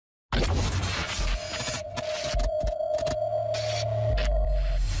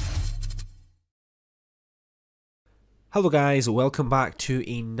Hello guys, welcome back to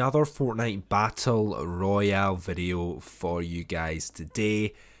another Fortnite Battle Royale video for you guys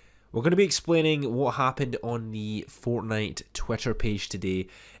today. We're going to be explaining what happened on the Fortnite Twitter page today.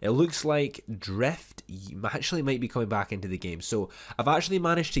 It looks like Drift actually might be coming back into the game. So I've actually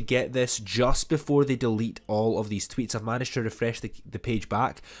managed to get this just before they delete all of these tweets. I've managed to refresh the page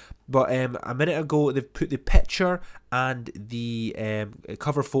back. But a minute ago, they've put the picture and the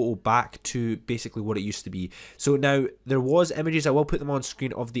cover photo back to basically what it used to be. So now there was images, I will put them on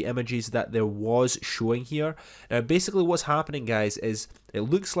screen, of the images that there was showing here. Now basically what's happening, guys, is it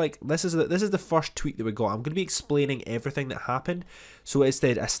looks like this is the first tweet that we got. I'm going to be explaining everything that happened. So it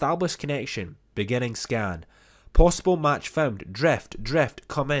said established connection, beginning scan, possible match found, drift,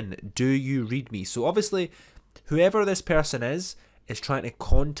 come in, do you read me? So obviously whoever this person is trying to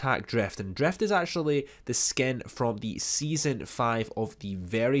contact Drift, and Drift is actually the skin from the season 5 of the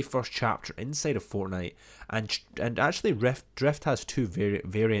very first chapter inside of Fortnite, and actually Drift has two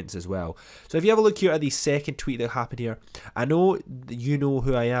variants as well. So if you have a look here at the second tweet that happened here, I know you know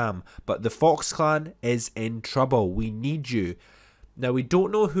who I am, but the Fox clan is in trouble, we need you. Now, we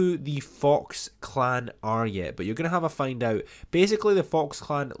don't know who the Fox clan are yet, but you're going to have a find out. Basically, the Fox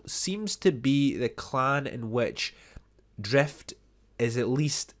clan seems to be the clan in which Drift is at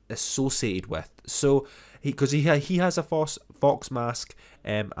least associated with. So because he has a fox mask,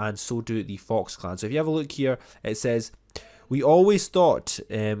 and so do the Fox clan. So if you have a look here, it says, we always thought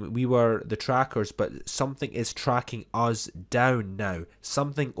we were the trackers, but something is tracking us down now.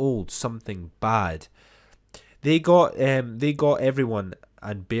 Something old, something bad. They got everyone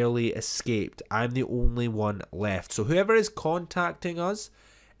and barely escaped. I'm the only one left. So whoever is contacting us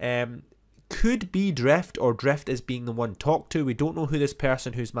could be Drift, or Drift is being the one talked to. We don't know who this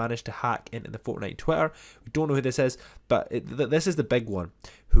person who's managed to hack into the Fortnite Twitter. We don't know who this is, but this is the big one.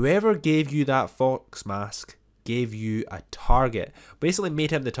 Whoever gave you that Fox mask gave you a target. Basically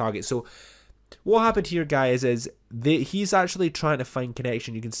made him the target. So what happened here, guys, is he's actually trying to find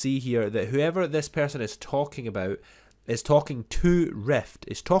connection. You can see here that whoever this person is talking about is talking to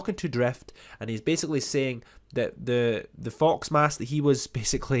Drift, and he's basically saying that the Fox mask that he was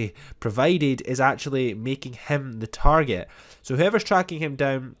basically provided is actually making him the target. So whoever's tracking him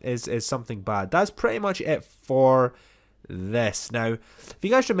down is something bad. That's pretty much it for this. Now, if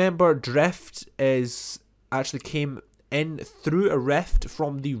you guys remember, Drift actually came in through a rift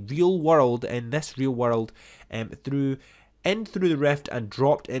from the real world, in this real world, through the rift and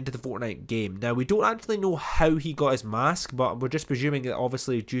dropped into the Fortnite game. Now, we don't actually know how he got his mask, but we're just presuming that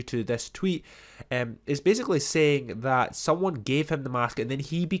obviously due to this tweet, is basically saying that someone gave him the mask and then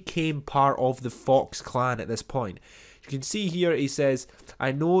he became part of the Fox clan at this point. You can see here he says,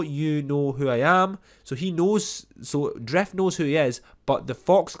 I know you know who I am. So he knows, so Drift knows who he is, but the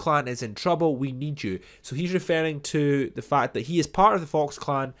Fox clan is in trouble, we need you. So he's referring to the fact that he is part of the Fox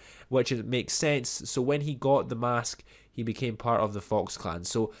clan, which makes sense. So when he got the mask, he became part of the Fox clan.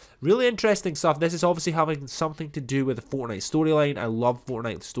 So really interesting stuff. This is obviously having something to do with the Fortnite storyline. I love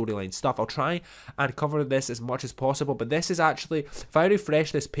Fortnite storyline stuff. I'll try and cover this as much as possible, but this is actually, if I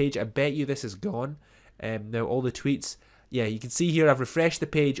refresh this page, I bet you this is gone. Now all the tweets, yeah, you can see here I've refreshed the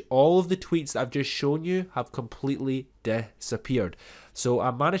page. All of the tweets that I've just shown you have completely disappeared. So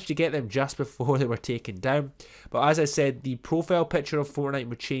I managed to get them just before they were taken down. But as I said, the profile picture of Fortnite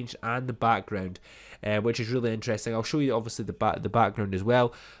was changed and the background, which is really interesting. I'll show you obviously the background as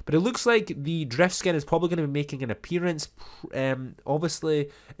well. But it looks like the Drift skin is probably going to be making an appearance. Obviously,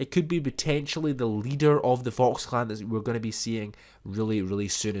 it could be potentially the leader of the Fox clan that we're going to be seeing really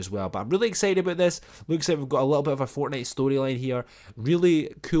soon as well. But I'm really excited about this. Looks like we've got a little bit of a Fortnite storyline here.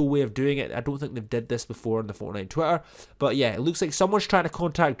 Really cool way of doing it. I don't think they've did this before on the Fortnite Twitter. But yeah, it looks like someone's trying to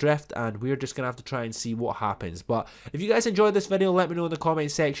contact Drift, and we're just going to have to try and see what happens. But if you guys enjoyed this video, let me know in the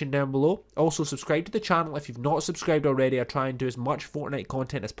comment section down below. Also, subscribe to the channel if you've not subscribed already. I try and do as much Fortnite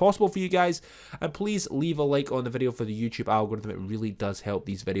content as possible for you guys. And please leave a like on the video for the YouTube algorithm. It really does help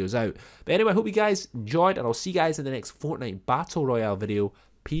these videos out. But anyway, I hope you guys enjoyed, and I'll see you guys in the next Fortnite Battle Royale video.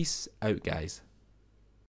 Peace out, guys.